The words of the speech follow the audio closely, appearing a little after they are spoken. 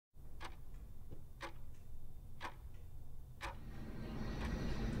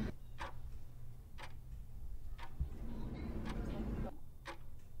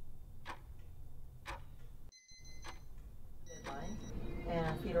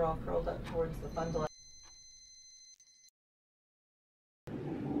are all curled up towards the fundal.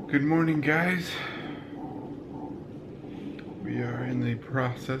 Good morning, guys. We are in the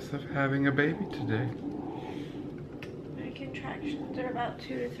process of having a baby today. My contractions are about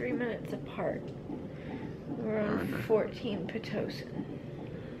 2 to 3 minutes apart. We're on Okay. 14 Pitocin.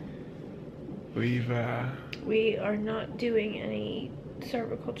 We are not doing any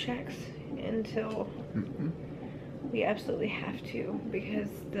cervical checks until we absolutely have to, because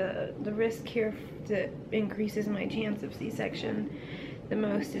the risk here that increases my chance of C-section the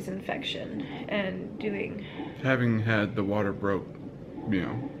most is infection, and having had the water broke, you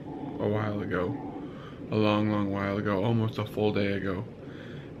know, a while ago, a long while ago, almost a full day ago,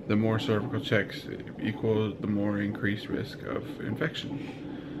 the more cervical checks equals the more increased risk of infection.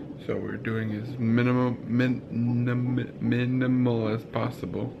 So we're doing as minimal as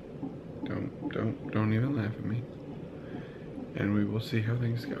possible. Don't even laugh at me. And we will see how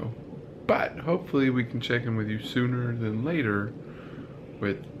things go. But hopefully we can check in with you sooner than later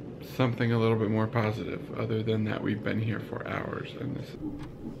with something a little bit more positive. Other than that, we've been here for hours, and this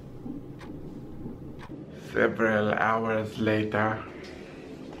several hours later,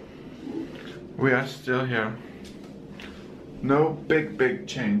 we are still here. No big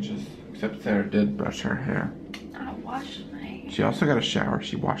changes, except Sarah did brush her hair. I washed my hair. She also got a shower.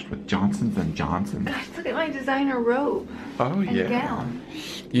 She washed with Johnson's and Johnson's. Guys, look at my designer robe. Oh yeah. And gown.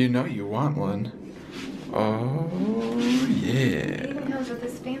 You know you want one. Oh yeah. It even comes with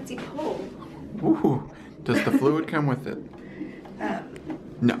this fancy pole. Ooh. Does the fluid come with it?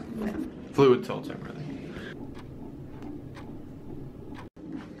 No. Fluid sold separately.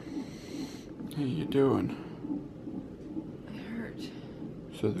 How you doing? It hurt.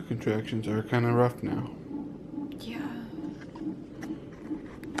 So the contractions are kind of rough now. Yeah.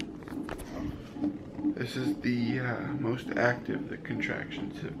 This is the most active the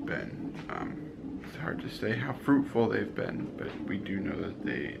contractions have been. It's hard to say how fruitful they've been, but we do know that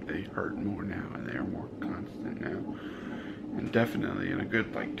they hurt more now and they are more constant now. And definitely in a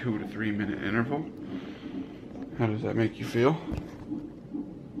good like 2 to 3 minute interval. How does that make you feel?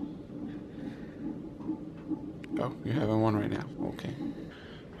 Oh, you're having one right now. Okay.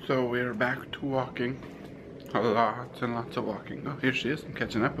 So we're back to walking. Lots and lots of walking. Oh, here she is. I'm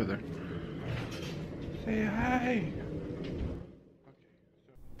catching up with her. Say hi.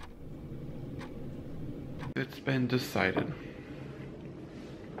 It's been decided.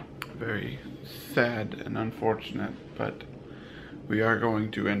 Very sad and unfortunate, but we are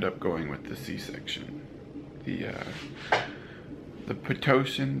going to end up going with the C-section. The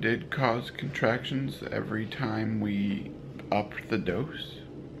Pitocin did cause contractions every time we upped the dose,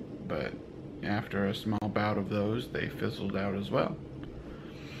 but after a small bout of those, they fizzled out as well.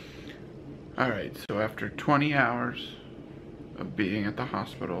 Alright, so after 20 hours of being at the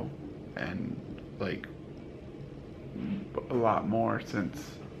hospital, and like a lot more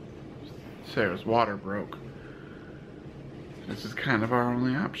since Sarah's water broke, this is kind of our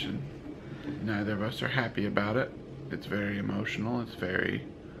only option. Neither of us are happy about it. It's very emotional, it's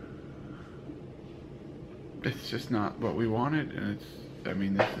just not what we wanted, and I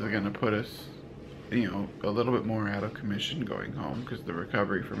mean, this is gonna put us, you know, a little bit more out of commission going home, because the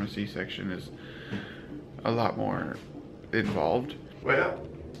recovery from a C-section is a lot more involved. Well,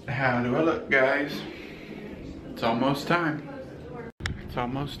 how do I look, guys? It's almost time. It's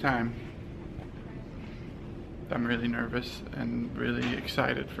almost time. I'm really nervous and really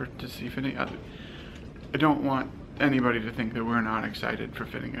excited to see Finnegan. I don't want anybody to think that we're not excited for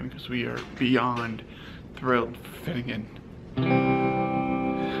Finnegan, because we are beyond thrilled for Finnegan.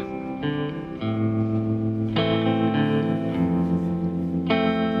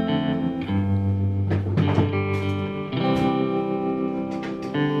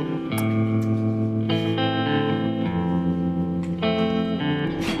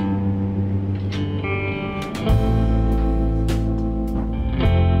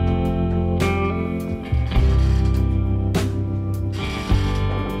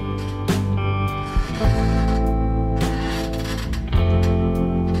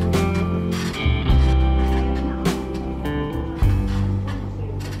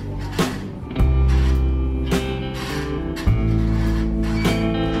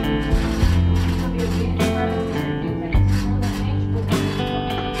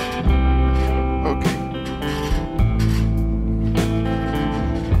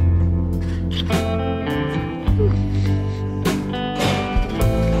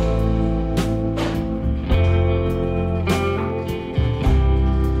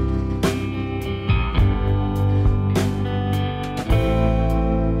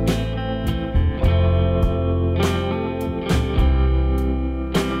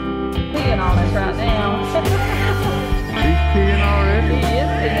 on us right now. He's peeing already? He is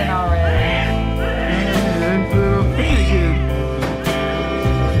peeing already. There's little Finnegan.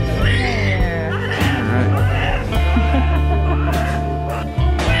 There. Alright.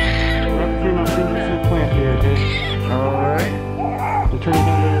 Right between my fingers and plant here, okay? Alright. So turn it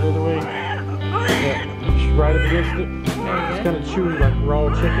down the other way. Yeah, just right up against it. It's kind of chewy like raw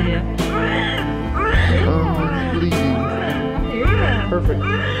chicken. Oh, it's bleeding. Yeah. Perfect. Oh.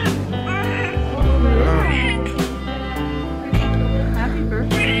 Happy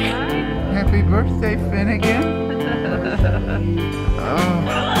birthday. Happy birthday, Finnegan. Oh.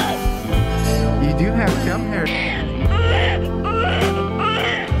 You do have gum hair.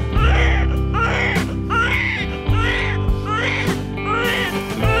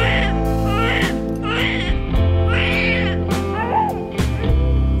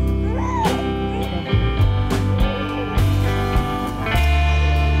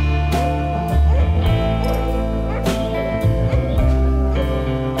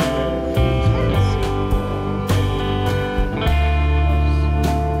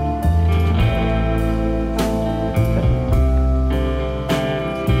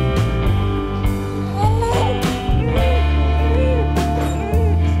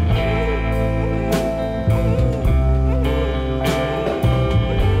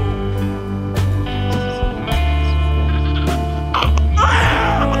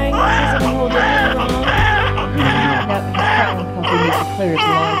 Clear his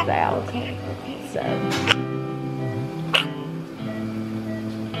lungs out. So.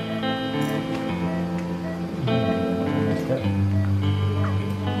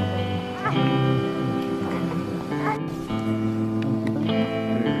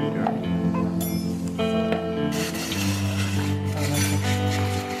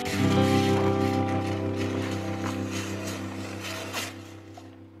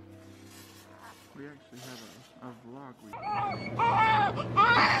 We actually have a vlog.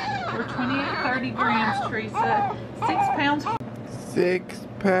 We're 2830 grams, Teresa. 6 pounds. 6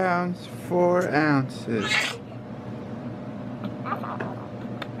 pounds, 4 ounces.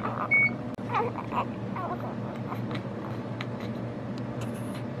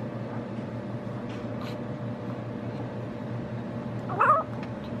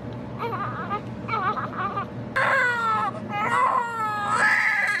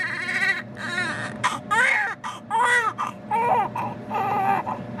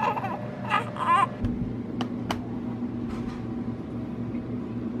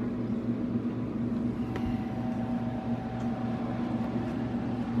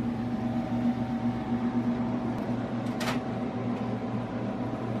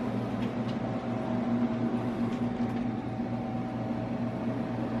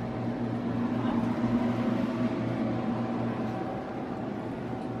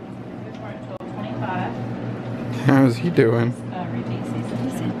 How's he doing?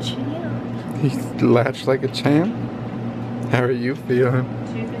 He's a champ. He's latched like a champ? How are you feeling?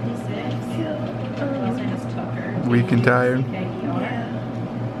 256. His name is Tucker. Weak and tired? Yeah.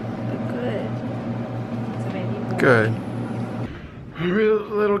 But good. It's a baby boy. Good. Real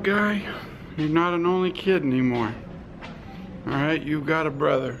little guy, you're not an only kid anymore. Alright, you've got a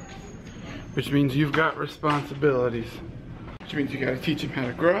brother. Which means you've got responsibilities. Which means you gotta teach him how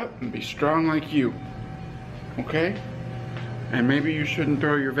to grow up and be strong like you. Okay? And maybe you shouldn't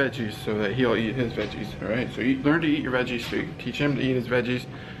throw your veggies so that he'll eat his veggies, alright? So learn to eat your veggies so you can teach him to eat his veggies.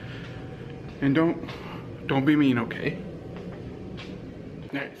 And don't be mean, okay?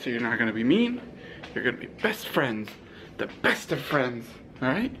 Alright, so you're not gonna be mean. You're gonna be best friends. The best of friends,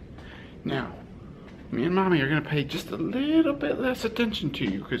 alright? Now, me and Mommy are gonna pay just a little bit less attention to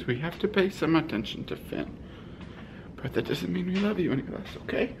you because we have to pay some attention to Finn. But that doesn't mean we love you any less,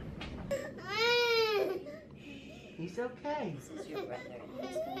 okay? He's okay. This is your brother.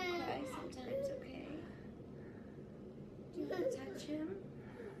 He's gonna cry sometimes, okay? Do you want to touch him?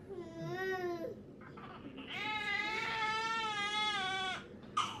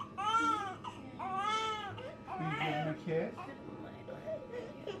 You give him a kiss?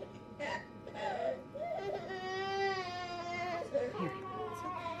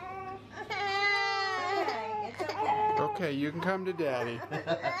 Okay, you can come to Daddy. Okay.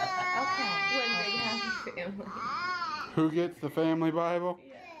 One big happy family. Who gets the family Bible?